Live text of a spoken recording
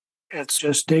It's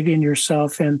just digging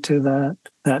yourself into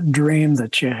that dream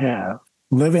that you have,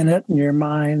 living it in your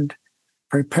mind,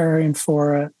 preparing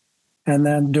for it, and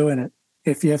then doing it.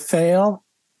 If you fail,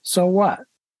 so what?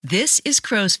 This is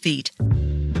Crow's Feet,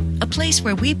 a place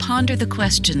where we ponder the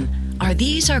question, are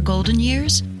these our golden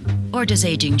years? Or does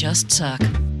aging just suck?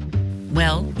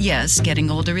 Well, yes, getting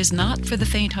older is not for the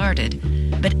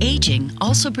faint-hearted, but aging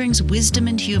also brings wisdom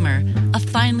and humor, a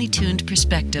finely tuned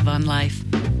perspective on life.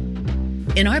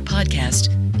 In our podcast,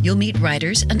 you'll meet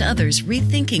writers and others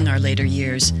rethinking our later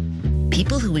years,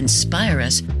 people who inspire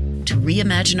us to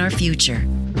reimagine our future.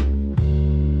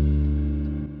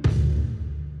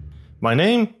 My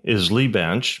name is Lee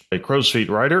Bench, a Crow's Feet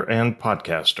writer and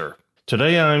podcaster.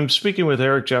 Today I'm speaking with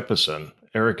Eric Jeppesen.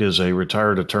 Eric is a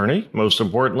retired attorney. Most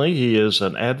importantly, he is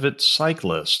an avid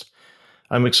cyclist.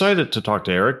 I'm excited to talk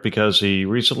to Eric because he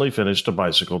recently finished a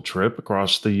bicycle trip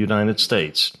across the United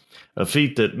States, a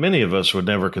feat that many of us would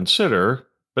never consider,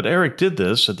 but Eric did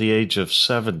this at the age of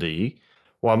 70.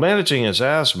 While managing his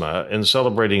asthma and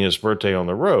celebrating his birthday on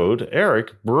the road,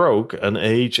 Eric broke an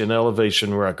age and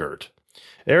elevation record.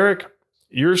 Eric,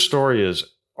 your story is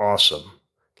awesome.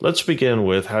 Let's begin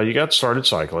with how you got started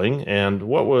cycling and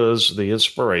what was the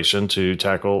inspiration to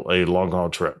tackle a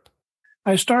long-haul trip.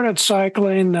 I started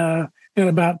cycling in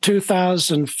about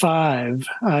 2005.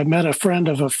 I met a friend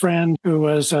of a friend who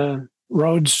was a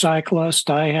road cyclist.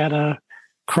 I had a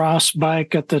cross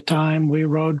bike at the time. We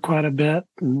rode quite a bit.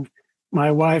 And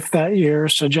my wife that year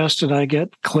suggested I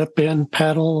get clip-in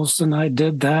pedals, and I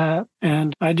did that.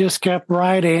 And I just kept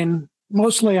riding,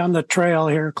 mostly on the trail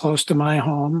here close to my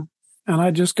home. And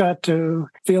I just got to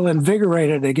feel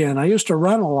invigorated again. I used to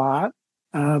run a lot,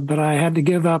 but I had to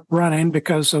give up running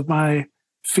because of my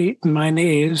feet and my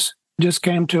knees. Just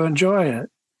came to enjoy it.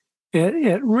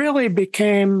 It really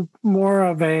became more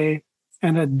of an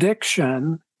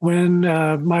addiction when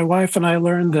my wife and I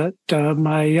learned that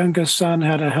my youngest son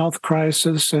had a health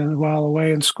crisis and while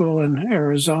away in school in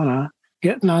Arizona.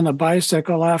 Getting on the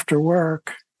bicycle after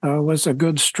work was a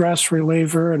good stress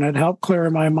reliever, and it helped clear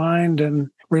my mind and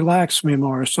relax me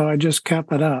more. So I just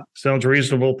kept it up. Sounds a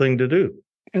reasonable thing to do.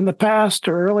 In the past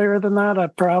or earlier than that, I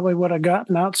probably would have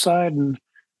gotten outside and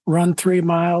run 3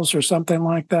 miles or something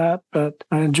like that. But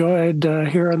I enjoyed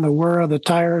hearing the whir of the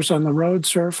tires on the road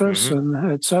surface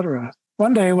and et cetera.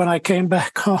 One day when I came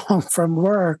back home from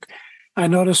work, I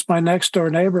noticed my next door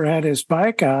neighbor had his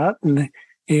bike out and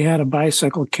he had a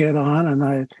bicycle kit on.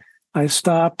 And I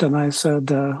stopped and I said,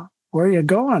 where are you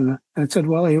going? I said,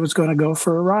 well, he was going to go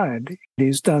for a ride.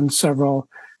 He's done several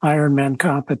Ironman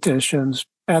competitions.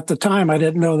 At the time, I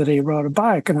didn't know that he rode a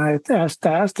bike. And I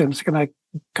asked him, can I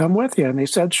come with you? And he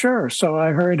said, sure. So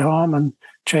I hurried home and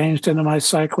changed into my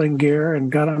cycling gear and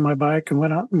got on my bike and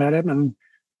went out and met him. And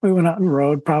we went out and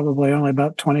rode probably only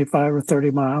about 25 or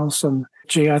 30 miles. And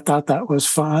I thought that was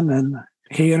fun. And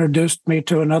he introduced me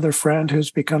to another friend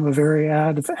who's become a very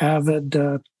avid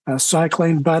a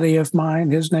cycling buddy of mine.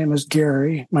 His name is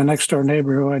Gary. My next door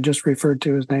neighbor, who I just referred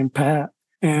to, is named Pat.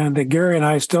 And Gary and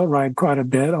I still ride quite a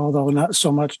bit, although not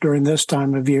so much during this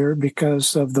time of year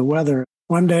because of the weather.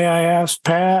 One day I asked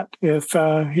Pat if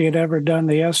he had ever done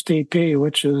the STP,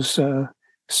 which is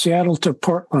Seattle to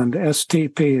Portland.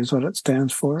 STP is what it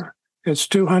stands for. It's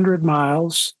 200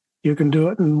 miles. You can do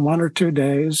it in 1 or 2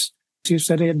 days. He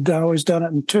said he had always done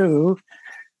it in 2.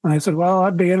 And I said, well,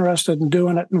 I'd be interested in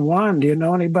doing it in 1. Do you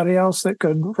know anybody else that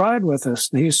could ride with us?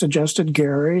 And he suggested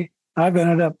Gary. I've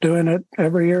ended up doing it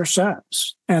every year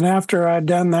since. And after I'd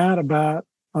done that about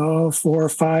 4 or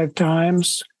 5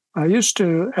 times, I used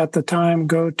to, at the time,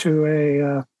 go to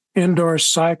a indoor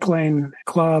cycling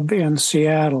club in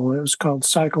Seattle. It was called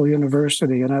Cycle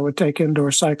University, and I would take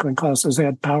indoor cycling classes. They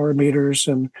had power meters,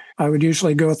 and I would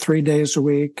usually go 3 days a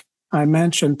week. I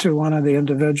mentioned to one of the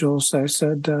individuals, I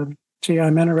said, gee,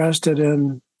 I'm interested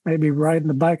in maybe riding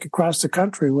the bike across the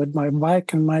country. Would my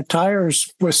bike and my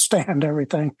tires withstand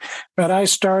everything? But I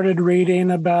started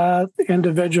reading about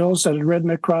individuals that had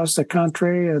ridden across the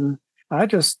country, and I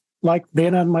just liked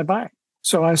being on my bike.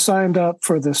 So I signed up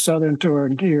for the Southern Tour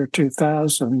in the year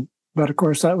 2000. But of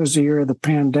course, that was the year of the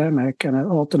pandemic, and it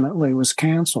ultimately was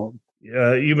canceled.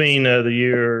 You mean the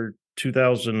year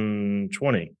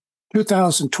 2020?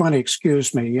 2020,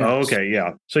 excuse me. Yes. Oh, okay,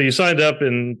 yeah. So you signed up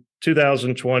in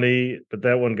 2020, but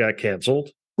that one got canceled?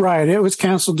 Right. It was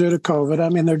canceled due to COVID. I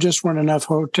mean, there just weren't enough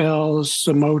hotels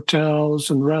and motels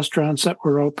and restaurants that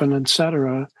were open, et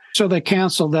cetera. So they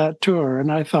canceled that tour.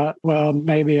 And I thought, well,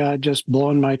 maybe I'd just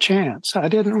blown my chance. I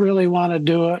didn't really want to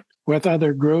do it with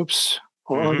other groups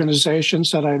or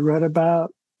organizations that I'd read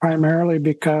about, primarily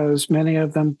because many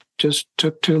of them just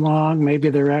took too long. Maybe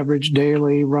their average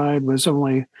daily ride was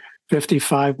only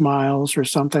 55 miles or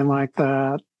something like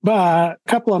that. But a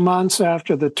couple of months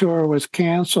after the tour was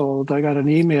canceled, I got an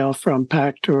email from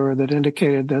Pack Tour that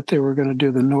indicated that they were going to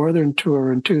do the Northern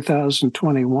Tour in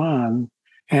 2021,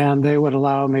 and they would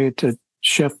allow me to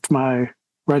shift my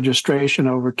registration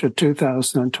over to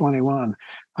 2021.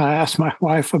 I asked my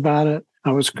wife about it.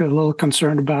 I was a little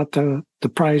concerned about the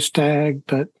price tag,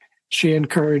 but she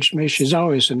encouraged me. She's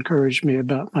always encouraged me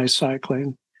about my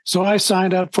cycling. So I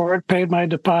signed up for it, paid my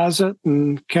deposit,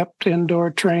 and kept indoor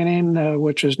training,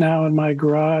 which is now in my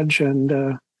garage,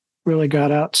 and really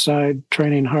got outside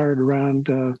training hard around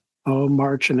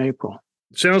March and April.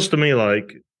 It sounds to me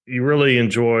like you really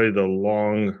enjoy the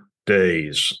long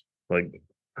days, like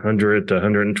 100 to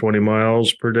 120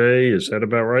 miles per day. Is that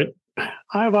about right?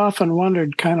 I've often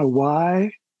wondered kind of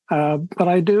why, but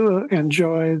I do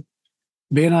enjoy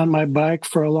being on my bike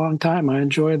for a long time. I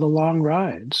enjoy the long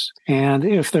rides. And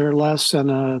if they're less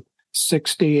than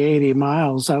 60, 80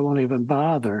 miles, I won't even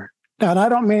bother. And I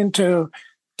don't mean to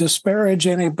disparage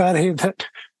anybody that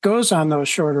goes on those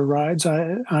shorter rides.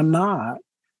 I'm not.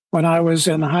 When I was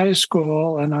in high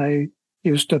school and I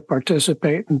used to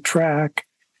participate in track,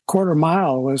 quarter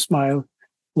mile was my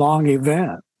long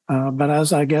event. But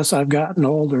as I guess I've gotten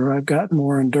older, I've gotten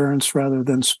more endurance rather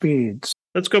than speeds.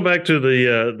 Let's go back to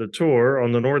the tour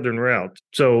on the Northern Route.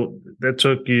 So that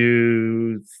took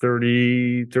you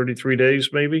 33 days,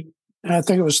 maybe? I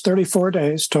think it was 34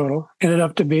 days total. Ended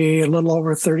up to be a little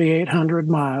over 3,800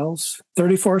 miles,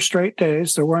 34 straight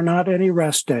days. There were not any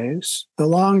rest days. The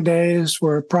long days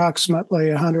were approximately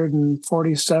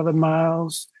 147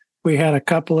 miles. We had a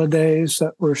couple of days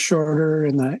that were shorter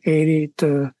in the 80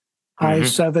 to high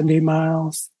 70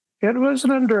 miles. It was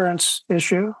an endurance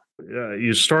issue.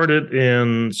 You started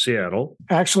in Seattle.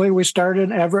 Actually, we started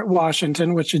in Everett,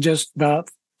 Washington, which is just about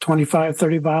 25,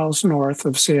 30 miles north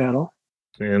of Seattle.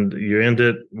 And you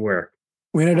ended where?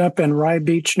 We ended up in Rye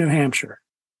Beach, New Hampshire.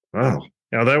 Wow.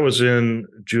 Now, that was in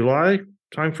July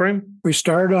timeframe? We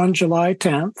started on July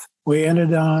 10th. We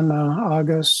ended on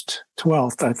August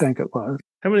 12th, I think it was.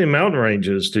 How many mountain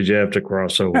ranges did you have to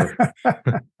cross over?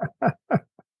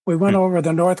 We went over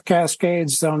the North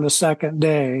Cascades on the second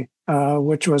day,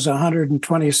 which was a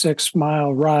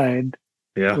 126-mile ride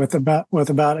with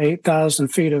about 8,000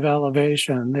 feet of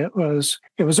elevation. It was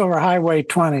over Highway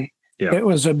 20. Yeah. It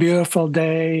was a beautiful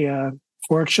day.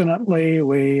 Fortunately,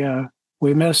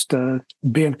 we missed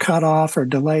being cut off or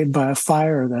delayed by a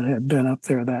fire that had been up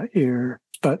there that year.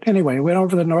 But anyway, we went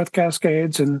over the North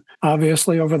Cascades and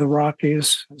obviously over the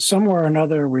Rockies. Somewhere or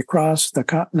another, we crossed the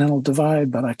Continental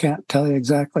Divide, but I can't tell you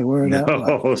exactly where that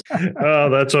was.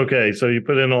 Oh, that's okay. So you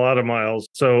put in a lot of miles.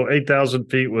 So 8,000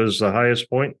 feet was the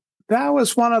highest point? That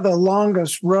was one of the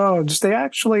longest roads.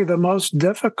 The most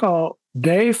difficult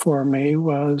day for me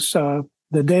was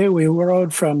the day we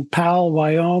rode from Powell,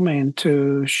 Wyoming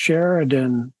to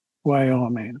Sheridan,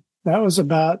 Wyoming. That was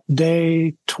about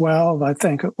day 12, I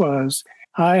think it was.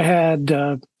 I had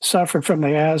suffered from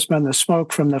the asthma, and the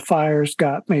smoke from the fires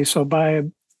got me. So by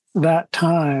that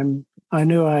time, I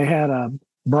knew I had a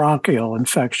bronchial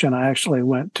infection. I actually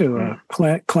went to a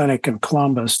clinic in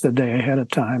Columbus the day ahead of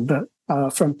time. But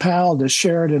from Powell to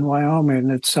Sheridan, Wyoming,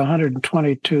 it's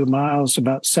 122 miles,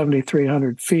 about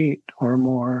 7,300 feet or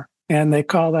more. And they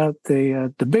call that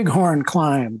the Bighorn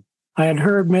Climb. I had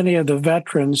heard many of the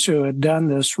veterans who had done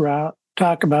this route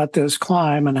talk about this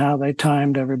climb and how they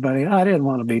timed everybody. I didn't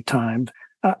want to be timed.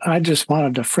 I just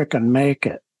wanted to frickin' make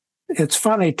it. It's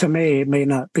funny to me, it may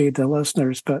not be the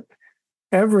listeners, but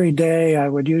every day I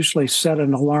would usually set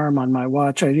an alarm on my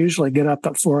watch. I'd usually get up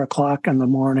at 4 o'clock in the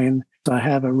morning. I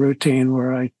have a routine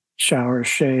where I shower,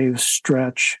 shave,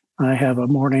 stretch. I have a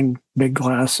morning big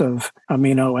glass of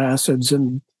amino acids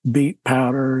and beet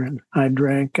powder, and I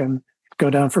drink and go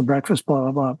down for breakfast, blah,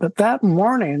 blah, blah. But that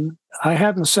morning, I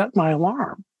hadn't set my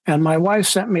alarm. And my wife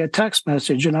sent me a text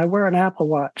message, and I wear an Apple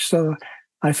Watch. So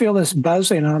I feel this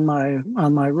buzzing on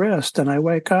my wrist, and I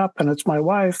wake up, and it's my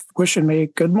wife wishing me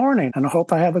good morning, and I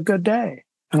hope I have a good day.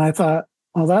 And I thought,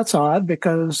 well, that's odd,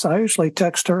 because I usually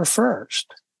text her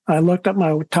first. I looked at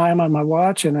my time on my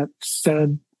watch, and it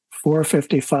said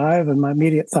 4:55, and my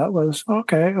immediate thought was,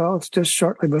 okay, well, it's just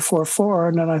shortly before 4.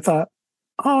 And then I thought,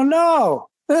 oh, no.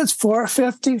 It's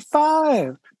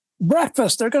 4:55.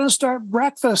 Breakfast. They're going to start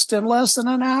breakfast in less than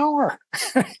an hour.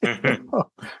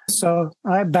 So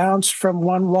I bounced from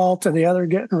one wall to the other,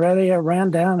 getting ready. I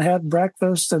ran down, had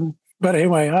breakfast. But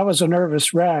anyway, I was a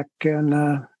nervous wreck.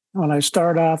 And when I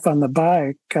started off on the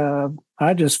bike,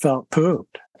 I just felt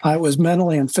pooped. I was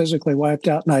mentally and physically wiped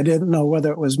out, and I didn't know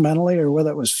whether it was mentally or whether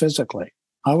it was physically.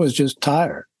 I was just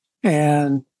tired.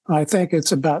 And I think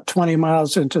it's about 20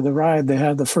 miles into the ride, they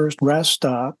had the first rest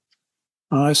stop.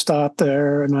 I stop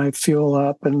there and I fuel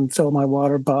up and fill my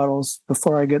water bottles.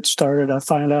 Before I get started, I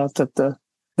find out that the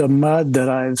mud that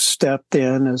I've stepped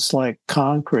in is like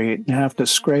concrete. You have to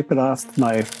scrape it off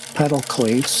my pedal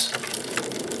cleats.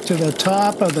 To the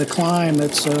top of the climb,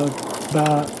 it's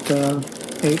about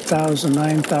 8,000,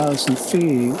 9,000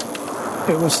 feet.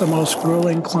 It was the most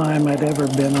grueling climb I'd ever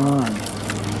been on,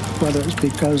 whether it was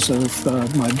because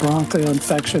of my bronchial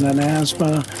infection and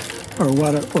asthma or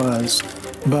what it was.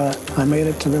 But I made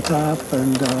it to the top,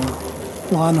 and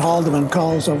Lon Haldeman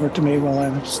calls over to me while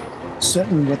I'm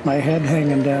sitting with my head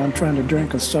hanging down trying to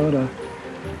drink a soda.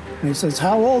 And he says,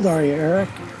 "How old are you, Eric?"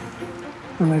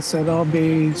 And I said, "I'll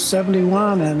be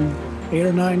 71 in 8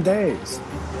 or 9 days."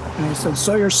 And he said,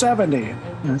 "So you're 70?"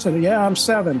 And I said, "Yeah, I'm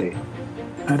 70.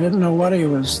 I didn't know what he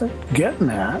was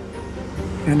getting at.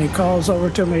 And he calls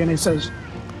over to me and he says,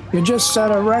 "You just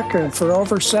set a record for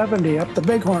over 70 up the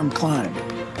Bighorn climb."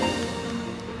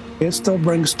 It still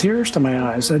brings tears to my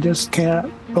eyes. I just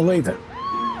can't believe it.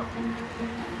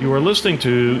 You are listening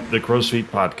to the Crow's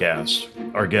Feet Podcast.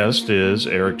 Our guest is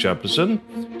Eric Jeppesen,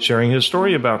 sharing his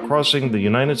story about crossing the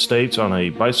United States on a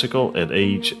bicycle at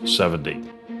age 70.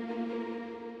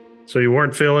 So you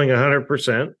weren't feeling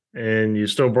 100%, and you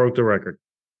still broke the record.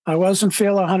 I wasn't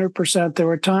feeling 100%. There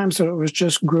were times that it was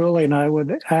just grueling. I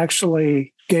would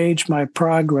actually gauge my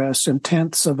progress in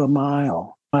tenths of a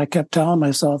mile. I kept telling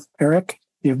myself, "Eric,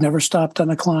 you've never stopped on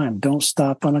a climb. Don't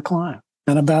stop on a climb."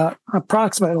 And about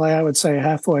approximately, I would say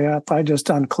halfway up, I just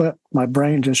unclipped. My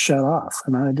brain just shut off.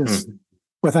 And I just,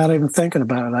 without even thinking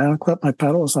about it, I unclipped my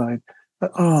pedals.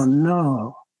 Oh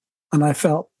no. And I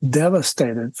felt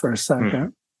devastated for a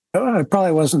second. It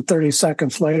probably wasn't 30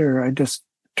 seconds later. I just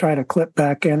tried to clip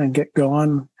back in and get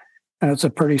going. And it's a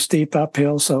pretty steep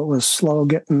uphill. So it was slow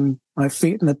getting my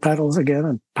feet in the pedals again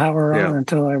and power on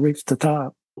until I reached the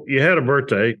top. You had a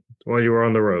birthday while you were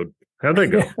on the road. How'd that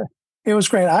go? It was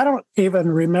great. I don't even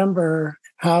remember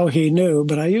how he knew,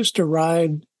 but I used to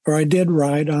ride, or I did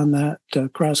ride on that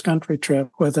cross-country trip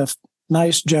with a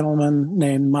nice gentleman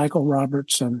named Michael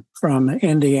Robertson from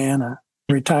Indiana,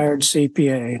 retired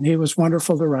CPA. And he was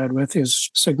wonderful to ride with. He was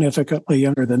significantly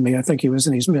younger than me. I think he was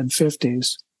in his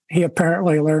mid-50s. He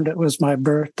apparently learned it was my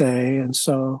birthday. And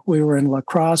so we were in La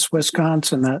Crosse,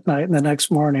 Wisconsin that night. And the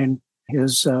next morning,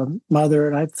 his mother,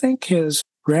 and I think his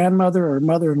grandmother or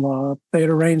mother-in-law, they had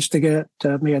arranged to get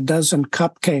me a dozen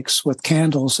cupcakes with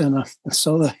candles in them.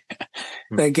 So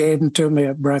they gave them to me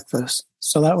at breakfast.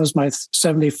 So that was my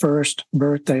 71st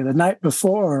birthday. The night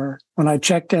before, when I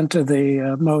checked into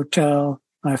the motel,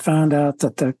 I found out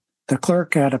that the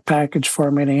clerk had a package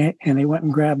for me, and he went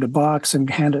and grabbed a box and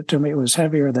handed it to me. It was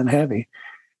heavier than heavy.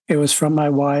 It was from my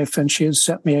wife, and she had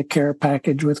sent me a care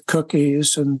package with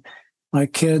cookies, and my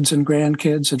kids and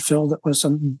grandkids had filled it with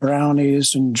some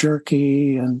brownies and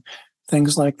jerky and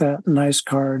things like that, nice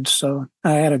cards. So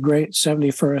I had a great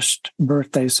 71st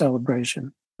birthday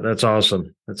celebration. That's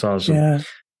awesome. That's awesome.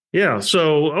 Yeah.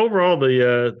 So overall,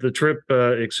 the trip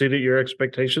exceeded your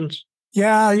expectations?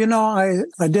 Yeah.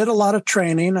 I did a lot of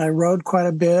training. I rode quite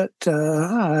a bit.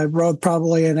 I rode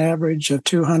probably an average of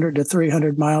 200 to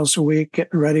 300 miles a week,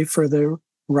 getting ready for the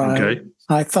ride. Okay.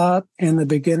 I thought in the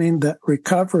beginning that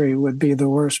recovery would be the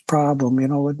worst problem,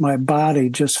 would my body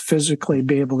just physically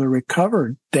be able to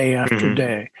recover day after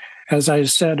day. As I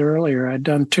said earlier, I'd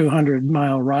done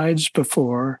 200-mile rides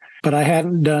before, but I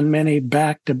hadn't done many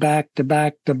back-to-back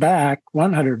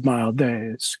 100-mile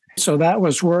days. So that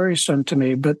was worrisome to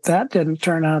me, but that didn't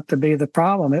turn out to be the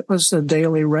problem. It was the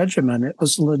daily regimen. It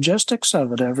was the logistics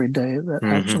of it every day that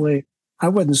actually, I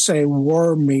wouldn't say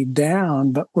wore me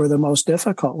down, but were the most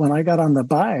difficult. When I got on the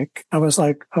bike, I was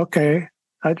like, okay,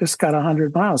 I just got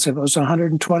 100 miles. If it was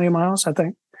 120 miles, I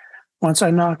think once I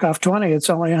knock off 20, it's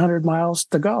only 100 miles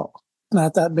to go.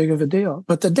 Not that big of a deal.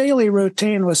 But the daily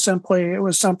routine was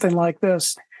something like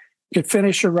this. You'd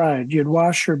finish your ride. You'd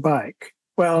wash your bike.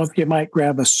 Well, you might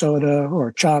grab a soda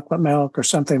or chocolate milk or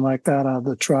something like that out of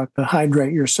the truck to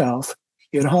hydrate yourself.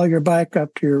 You'd haul your bike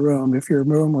up to your room if your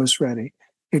room was ready.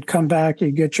 You'd come back,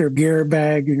 you'd get your gear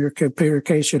bag and your computer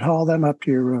case, you'd haul them up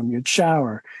to your room, you'd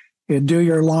shower, you'd do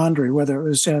your laundry, whether it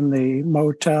was in the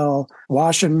motel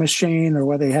washing machine or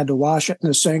whether you had to wash it in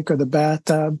the sink or the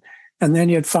bathtub, and then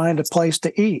you'd find a place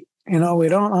to eat. We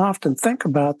don't often think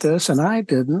about this, and I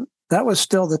didn't. That was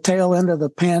still the tail end of the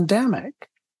pandemic,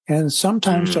 and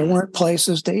sometimes there weren't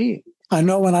places to eat. I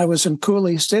know when I was in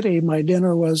Coulee City, my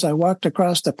dinner was I walked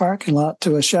across the parking lot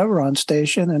to a Chevron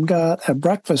station and got a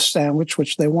breakfast sandwich,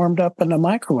 which they warmed up in the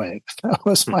microwave. That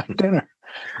was my dinner.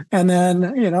 And then,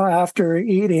 after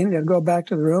eating, I'd go back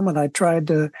to the room and I tried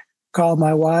to call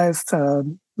my wife,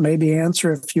 maybe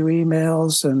answer a few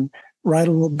emails and write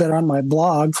a little bit on my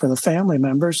blog for the family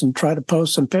members and try to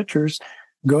post some pictures,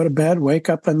 go to bed, wake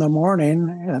up in the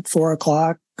morning at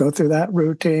 4:00, go through that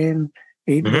routine,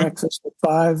 eat breakfast at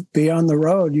 5, be on the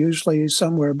road, usually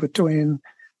somewhere between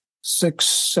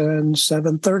 6 and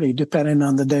 7:30, depending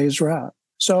on the day's route.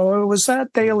 So it was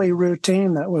that daily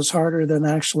routine that was harder than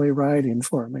actually writing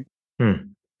for me.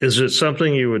 Is it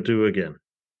something you would do again?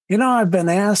 I've been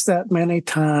asked that many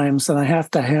times, and I have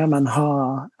to hem and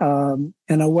haw.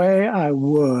 In a way, I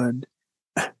would.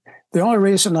 The only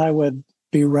reason I would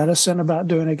be reticent about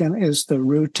doing it again is the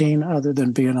routine other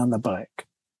than being on the bike.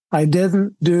 I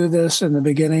didn't do this in the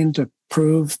beginning to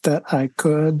prove that I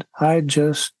could. I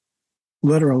just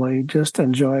literally just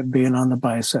enjoyed being on the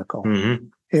bicycle.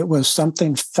 It was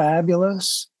something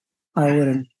fabulous. I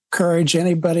would encourage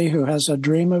anybody who has a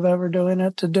dream of ever doing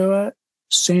it to do it.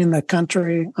 Seeing the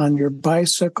country on your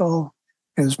bicycle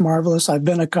is marvelous. I've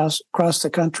been across the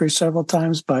country several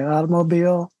times by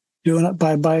automobile. Doing it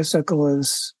by bicycle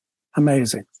is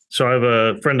amazing. So I have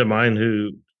a friend of mine who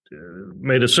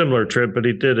made a similar trip, but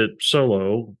he did it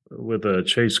solo with a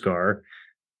chase car.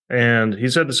 And he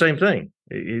said the same thing.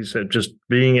 He said just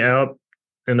being out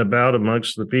and about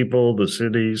amongst the people, the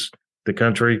cities, the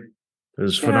country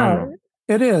is phenomenal.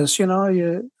 It is.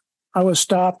 I was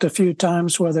stopped a few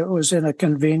times, whether it was in a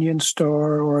convenience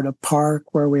store or at a park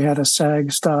where we had a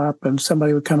SAG stop, and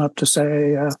somebody would come up to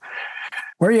say,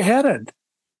 where are you headed?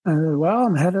 I said, well,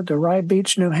 I'm headed to Rye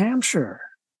Beach, New Hampshire.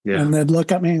 Yeah. And they'd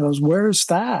look at me and goes, where's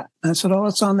that? And I said, oh,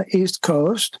 it's on the East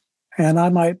Coast. And I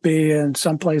might be in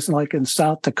someplace like in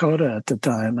South Dakota at the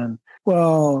time. And,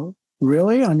 well,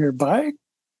 really? On your bike?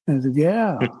 I said,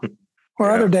 yeah.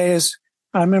 Or other days,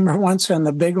 I remember once in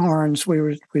the Bighorns,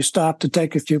 we stopped to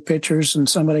take a few pictures, and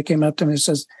somebody came up to me and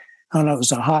says, oh, no, it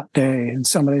was a hot day. And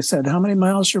somebody said, how many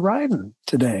miles you riding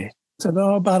today? I said,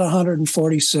 oh, about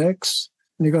 146.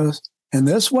 And he goes, in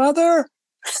this weather?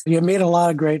 You meet a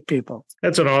lot of great people.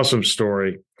 That's an awesome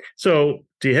story. So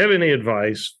do you have any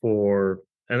advice for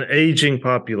an aging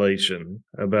population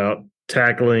about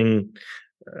tackling,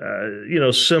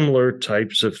 similar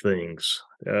types of things?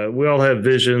 We all have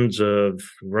visions of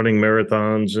running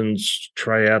marathons and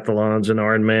triathlons and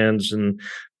Ironmans and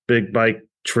big bike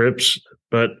trips,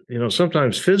 but,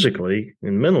 sometimes physically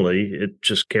and mentally, it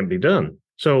just can't be done.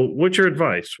 So what's your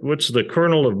advice? What's the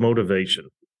kernel of motivation?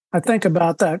 I think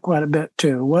about that quite a bit,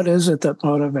 too. What is it that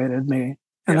motivated me?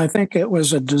 And I think it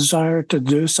was a desire to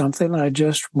do something I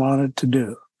just wanted to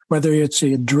do, whether it's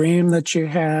a dream that you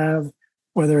have,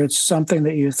 whether it's something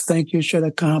that you think you should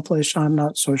accomplish. I'm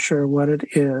not so sure what it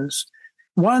is.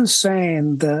 One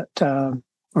saying that,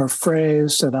 or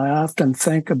phrase that I often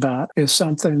think about is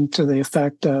something to the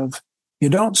effect of, you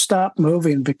don't stop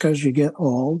moving because you get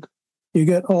old. You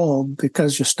get old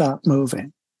because you stop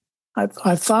moving.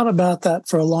 I've thought about that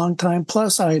for a long time.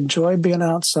 Plus, I enjoy being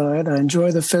outside. I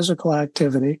enjoy the physical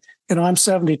activity. I'm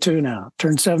 72 now,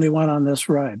 turned 71 on this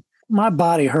ride. My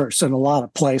body hurts in a lot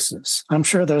of places. I'm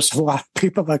sure there's a lot of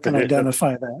people that can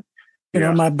identify that.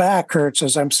 My back hurts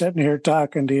as I'm sitting here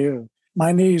talking to you.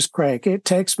 My knees crack. It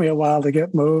takes me a while to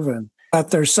get moving.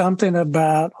 But there's something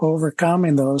about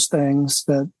overcoming those things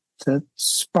that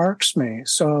sparks me.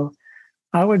 So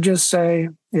I would just say,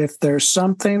 if there's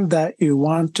something that you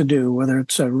want to do, whether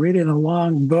it's reading a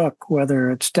long book,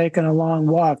 whether it's taking a long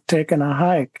walk, taking a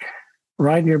hike,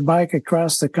 riding your bike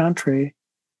across the country,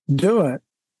 do it.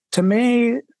 To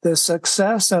me, the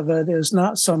success of it is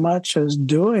not so much as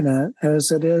doing it as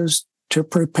it is to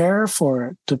prepare for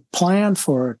it, to plan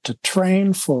for it, to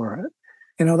train for it.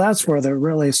 That's where the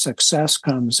really success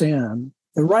comes in.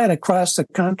 The ride across the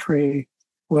country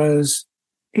was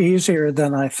easier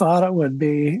than I thought it would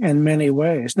be in many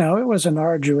ways. Now, it was an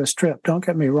arduous trip, don't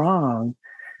get me wrong.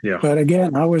 Yeah. But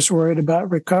again, I was worried about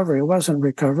recovery. It wasn't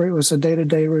recovery. It was a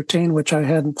day-to-day routine, which I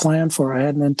hadn't planned for. I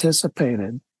hadn't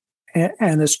anticipated.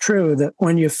 And it's true that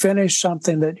when you finish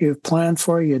something that you've planned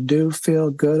for, you do feel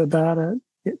good about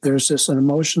it. There's an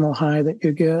emotional high that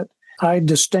you get. I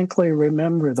distinctly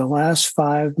remember the last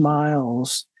 5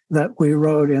 miles that we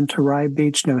rode into Rye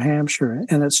Beach, New Hampshire,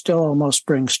 and it still almost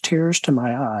brings tears to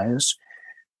my eyes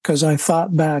because I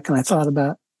thought back and I thought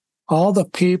about all the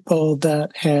people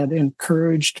that had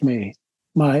encouraged me.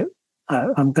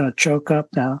 I'm going to choke up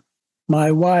now.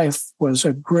 My wife was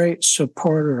a great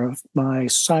supporter of my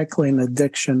cycling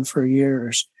addiction for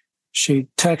years. She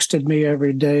texted me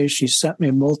every day. She sent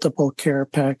me multiple care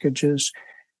packages.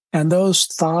 And those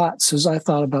thoughts, as I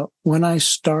thought about when I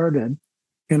started,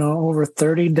 over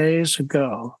 30 days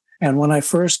ago, and when I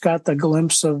first got the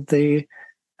glimpse of the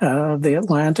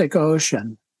Atlantic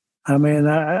Ocean, I mean,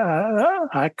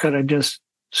 I could have just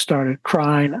started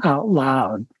crying out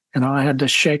loud. I had to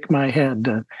shake my head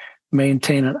to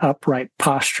maintain an upright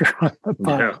posture on the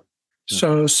bike. Yeah.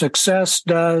 So success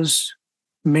does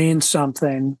mean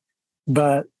something,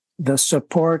 but the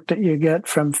support that you get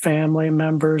from family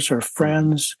members or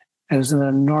friends is an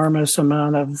enormous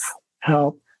amount of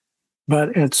help.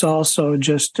 But it's also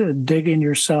just digging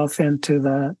yourself into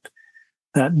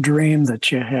that dream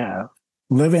that you have,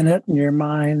 living it in your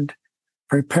mind,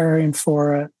 preparing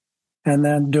for it, and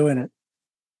then doing it.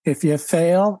 If you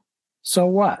fail, so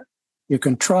what? You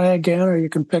can try again or you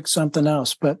can pick something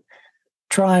else, but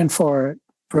trying for it,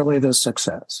 really the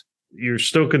success. You're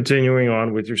still continuing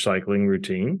on with your cycling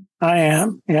routine? I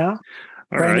am, yeah.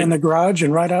 All right right. in the garage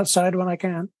and right outside when I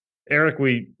can. Eric,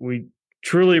 we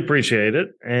truly appreciate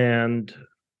it. And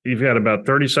you've got about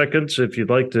 30 seconds. If you'd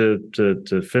like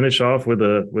to finish off with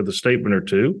a statement or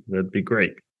two, that'd be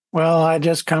great. Well, I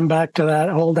just come back to that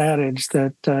old adage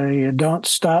that you don't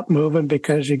stop moving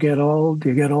because you get old.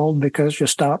 You get old because you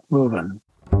stop moving.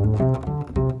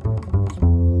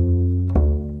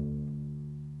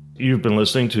 You've been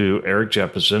listening to Eric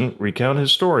Jeppesen recount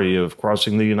his story of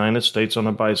crossing the United States on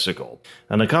a bicycle,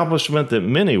 an accomplishment that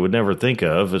many would never think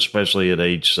of, especially at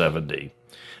age 70.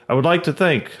 I would like to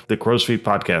thank the Crow's Feet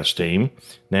podcast team,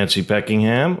 Nancy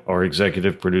Peckingham, our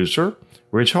executive producer,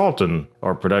 Rich Halton,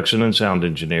 our production and sound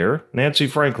engineer, Nancy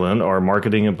Franklin, our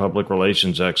marketing and public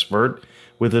relations expert,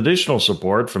 with additional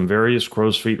support from various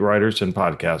Crow's Feet writers and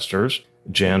podcasters,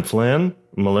 Jan Flynn,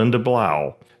 Melinda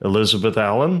Blau, Elizabeth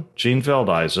Allen, Gene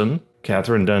Feldeisen,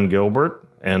 Catherine Dunn Gilbert,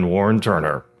 and Warren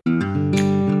Turner.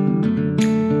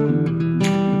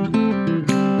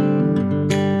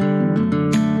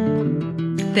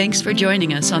 Thanks for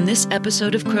joining us on this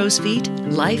episode of Crow's Feet,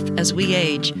 Life as We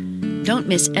Age. Don't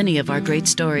miss any of our great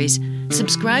stories.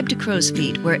 Subscribe to Crow's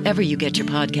Feet wherever you get your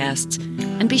podcasts.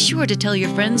 And be sure to tell your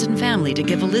friends and family to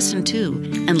give a listen too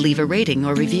and leave a rating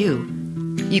or review.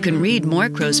 You can read more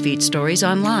Crow's Feet stories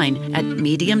online at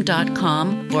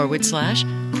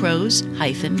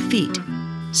medium.com/crows-feet.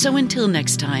 So until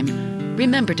next time,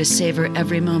 remember to savor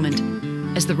every moment.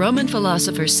 As the Roman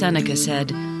philosopher Seneca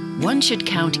said, one should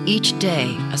count each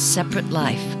day a separate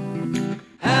life.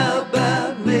 How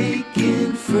about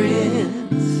making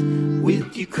friends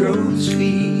with your crow's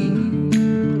feet?